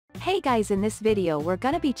Hey guys, in this video we're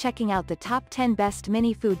gonna be checking out the top 10 best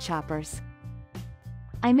mini food choppers.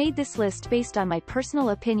 I made this list based on my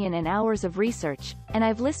personal opinion and hours of research, and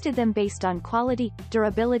I've listed them based on quality,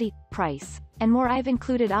 durability, price, and more. I've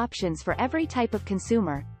included options for every type of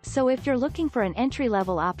consumer, so if you're looking for an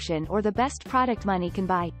entry-level option or the best product money can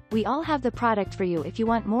buy, we all have the product for you. If you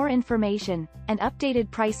want more information and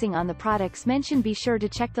updated pricing on the products mentioned, be sure to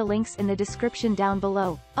check the links in the description down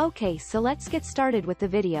below. Okay, so let's get started with the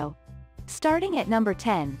video. Starting at number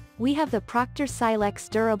 10, we have the Proctor Silex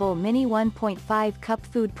Durable Mini 1.5 Cup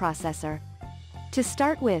Food Processor. To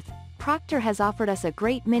start with, Proctor has offered us a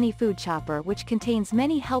great mini food chopper which contains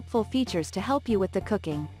many helpful features to help you with the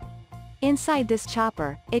cooking. Inside this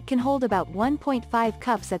chopper, it can hold about 1.5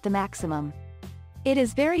 cups at the maximum. It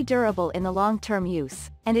is very durable in the long-term use,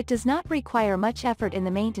 and it does not require much effort in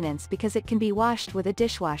the maintenance because it can be washed with a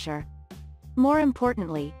dishwasher. More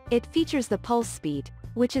importantly, it features the pulse speed,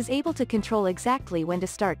 which is able to control exactly when to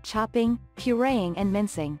start chopping, pureeing and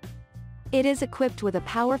mincing. It is equipped with a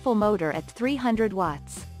powerful motor at 300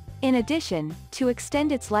 watts. In addition, to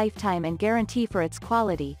extend its lifetime and guarantee for its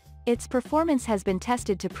quality, its performance has been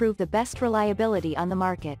tested to prove the best reliability on the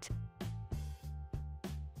market.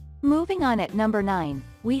 Moving on at number 9,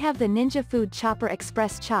 we have the Ninja Food Chopper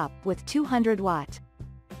Express Chop with 200 watt.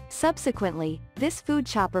 Subsequently, this food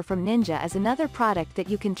chopper from Ninja is another product that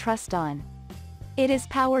you can trust on. It is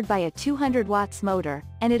powered by a 200 watts motor,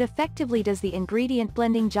 and it effectively does the ingredient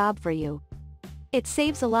blending job for you. It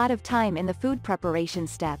saves a lot of time in the food preparation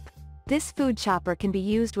step. This food chopper can be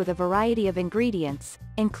used with a variety of ingredients,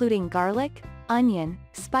 including garlic, onion,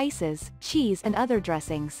 spices, cheese and other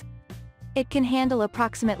dressings. It can handle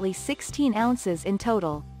approximately 16 ounces in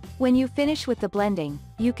total. When you finish with the blending,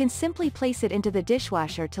 you can simply place it into the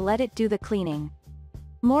dishwasher to let it do the cleaning.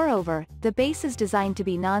 Moreover, the base is designed to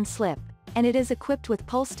be non-slip, and it is equipped with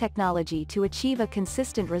pulse technology to achieve a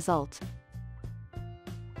consistent result.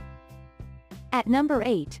 At number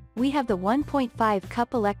 8, we have the 1.5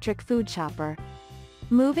 cup electric food chopper.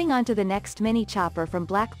 Moving on to the next mini chopper from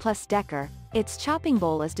Black Plus Decker, its chopping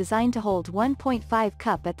bowl is designed to hold 1.5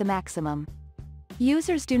 cup at the maximum.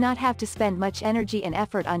 Users do not have to spend much energy and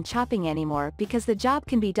effort on chopping anymore because the job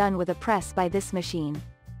can be done with a press by this machine.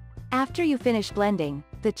 After you finish blending,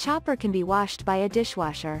 the chopper can be washed by a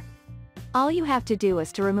dishwasher. All you have to do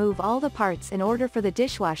is to remove all the parts in order for the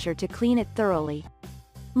dishwasher to clean it thoroughly.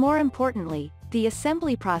 More importantly, the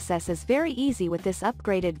assembly process is very easy with this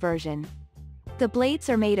upgraded version. The blades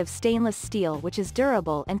are made of stainless steel which is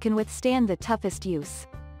durable and can withstand the toughest use.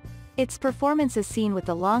 Its performance is seen with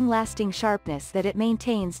the long-lasting sharpness that it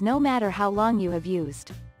maintains no matter how long you have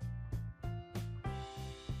used.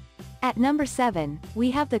 At number 7, we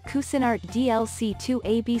have the Cusinart DLC2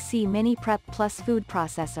 ABC Mini Prep Plus Food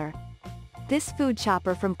Processor. This food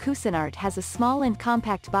chopper from Cusinart has a small and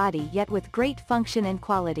compact body yet with great function and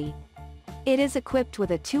quality. It is equipped with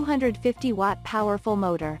a 250 watt powerful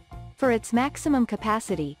motor. For its maximum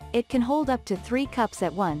capacity, it can hold up to 3 cups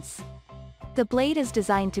at once. The blade is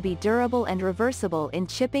designed to be durable and reversible in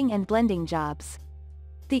chipping and blending jobs.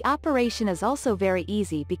 The operation is also very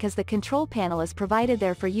easy because the control panel is provided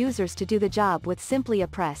there for users to do the job with simply a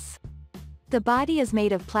press. The body is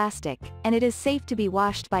made of plastic, and it is safe to be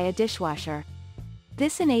washed by a dishwasher.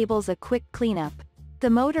 This enables a quick cleanup. The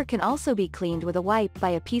motor can also be cleaned with a wipe by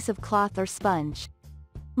a piece of cloth or sponge.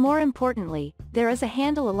 More importantly, there is a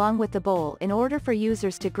handle along with the bowl in order for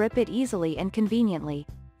users to grip it easily and conveniently.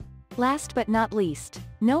 Last but not least,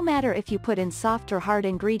 no matter if you put in soft or hard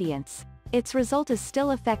ingredients, its result is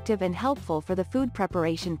still effective and helpful for the food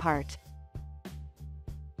preparation part.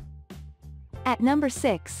 At number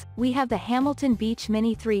 6, we have the Hamilton Beach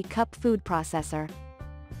Mini 3 Cup Food Processor.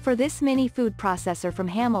 For this mini food processor from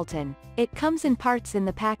Hamilton, it comes in parts in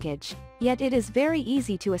the package, yet it is very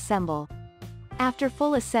easy to assemble. After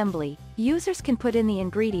full assembly, users can put in the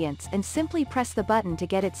ingredients and simply press the button to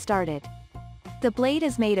get it started. The blade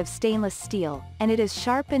is made of stainless steel, and it is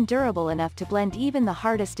sharp and durable enough to blend even the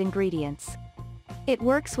hardest ingredients. It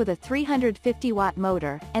works with a 350 watt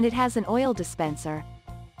motor, and it has an oil dispenser.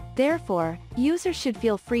 Therefore, users should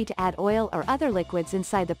feel free to add oil or other liquids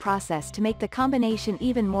inside the process to make the combination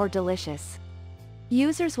even more delicious.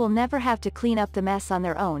 Users will never have to clean up the mess on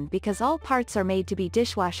their own because all parts are made to be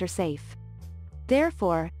dishwasher safe.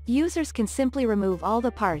 Therefore, users can simply remove all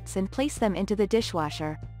the parts and place them into the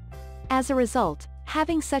dishwasher. As a result,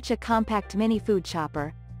 having such a compact mini food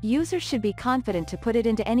chopper, users should be confident to put it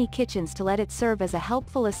into any kitchens to let it serve as a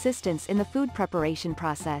helpful assistance in the food preparation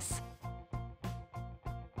process.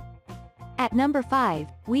 At number 5,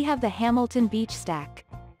 we have the Hamilton Beach Stack.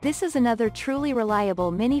 This is another truly reliable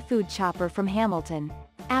mini food chopper from Hamilton.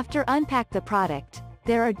 After unpack the product,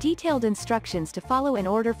 there are detailed instructions to follow in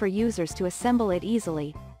order for users to assemble it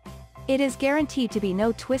easily. It is guaranteed to be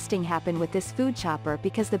no twisting happen with this food chopper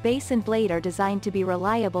because the base and blade are designed to be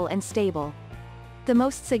reliable and stable. The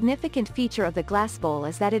most significant feature of the glass bowl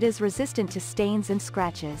is that it is resistant to stains and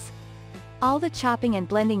scratches. All the chopping and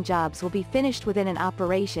blending jobs will be finished within an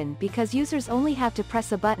operation because users only have to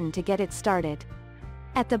press a button to get it started.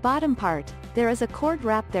 At the bottom part, there is a cord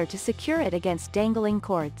wrap there to secure it against dangling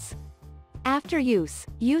cords. After use,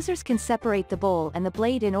 users can separate the bowl and the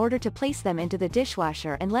blade in order to place them into the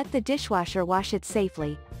dishwasher and let the dishwasher wash it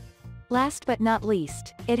safely. Last but not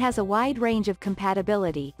least, it has a wide range of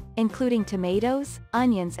compatibility, including tomatoes,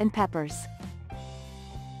 onions and peppers.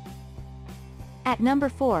 At number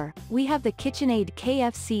 4, we have the KitchenAid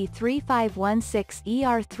KFC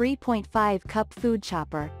 3516ER 3.5 Cup Food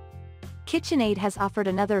Chopper. KitchenAid has offered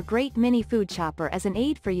another great mini food chopper as an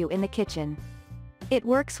aid for you in the kitchen. It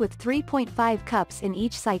works with 3.5 cups in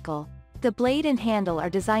each cycle. The blade and handle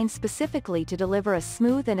are designed specifically to deliver a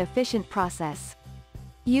smooth and efficient process.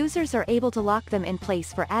 Users are able to lock them in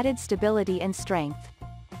place for added stability and strength.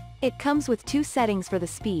 It comes with 2 settings for the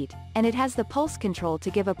speed, and it has the pulse control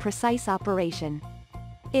to give a precise operation.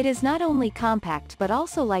 It is not only compact but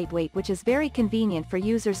also lightweight, which is very convenient for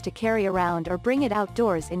users to carry around or bring it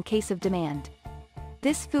outdoors in case of demand.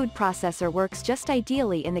 This food processor works just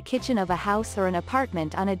ideally in the kitchen of a house or an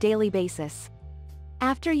apartment on a daily basis.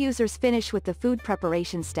 After users finish with the food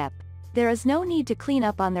preparation step, there is no need to clean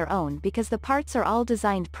up on their own because the parts are all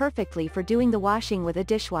designed perfectly for doing the washing with a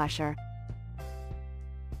dishwasher.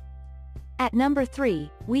 At number 3,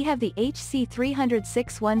 we have the HC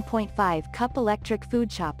 306 1.5 Cup Electric Food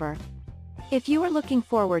Chopper. If you are looking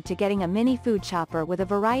forward to getting a mini food chopper with a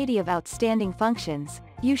variety of outstanding functions,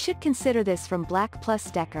 you should consider this from Black Plus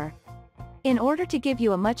Decker. In order to give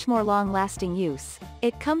you a much more long-lasting use,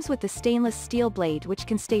 it comes with the stainless steel blade which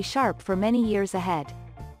can stay sharp for many years ahead.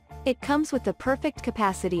 It comes with the perfect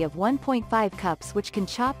capacity of 1.5 cups which can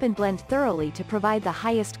chop and blend thoroughly to provide the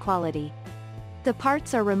highest quality. The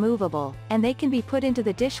parts are removable, and they can be put into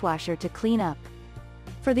the dishwasher to clean up.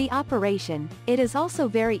 For the operation, it is also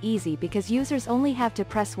very easy because users only have to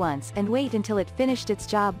press once and wait until it finished its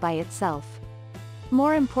job by itself.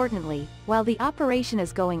 More importantly, while the operation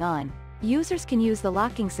is going on, users can use the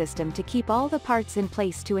locking system to keep all the parts in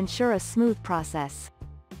place to ensure a smooth process.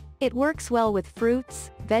 It works well with fruits,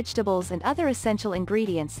 vegetables and other essential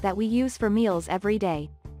ingredients that we use for meals every day.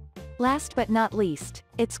 Last but not least,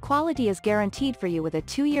 its quality is guaranteed for you with a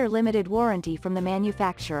 2-year limited warranty from the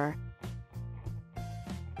manufacturer.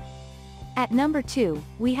 At number 2,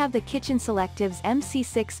 we have the Kitchen Selectives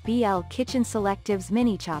MC6BL Kitchen Selectives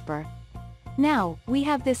Mini Chopper. Now, we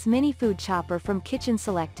have this mini food chopper from Kitchen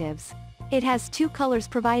Selectives. It has 2 colors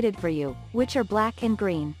provided for you, which are black and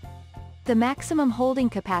green. The maximum holding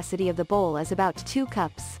capacity of the bowl is about 2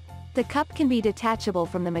 cups. The cup can be detachable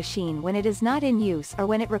from the machine when it is not in use or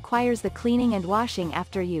when it requires the cleaning and washing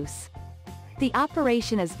after use. The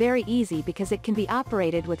operation is very easy because it can be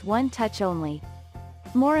operated with one touch only.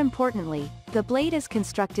 More importantly, the blade is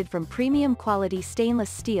constructed from premium quality stainless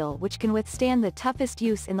steel which can withstand the toughest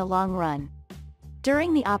use in the long run.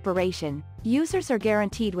 During the operation, users are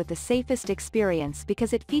guaranteed with the safest experience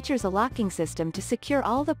because it features a locking system to secure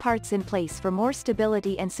all the parts in place for more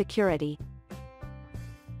stability and security.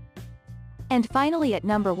 And finally at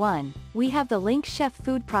number 1, we have the Link Chef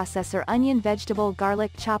Food Processor Onion Vegetable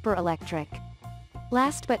Garlic Chopper Electric.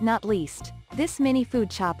 Last but not least, this mini food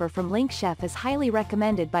chopper from Link Chef is highly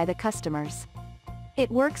recommended by the customers.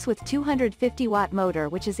 It works with 250-watt motor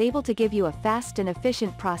which is able to give you a fast and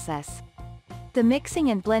efficient process. The mixing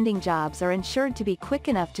and blending jobs are ensured to be quick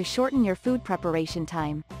enough to shorten your food preparation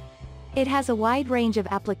time. It has a wide range of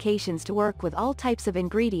applications to work with all types of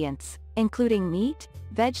ingredients, including meat,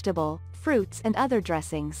 vegetable, fruits and other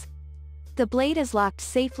dressings. The blade is locked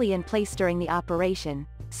safely in place during the operation,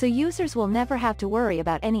 so users will never have to worry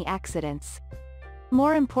about any accidents.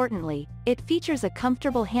 More importantly, it features a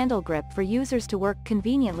comfortable handle grip for users to work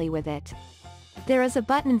conveniently with it. There is a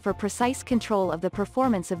button for precise control of the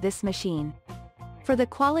performance of this machine. For the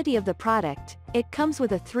quality of the product, it comes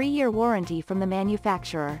with a 3-year warranty from the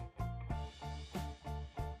manufacturer.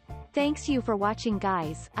 Thanks you for watching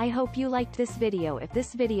guys, I hope you liked this video. If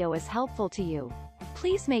this video is helpful to you,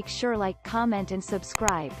 please make sure like, comment and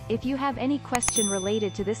subscribe. If you have any question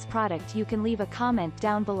related to this product you can leave a comment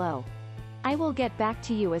down below. I will get back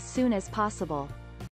to you as soon as possible.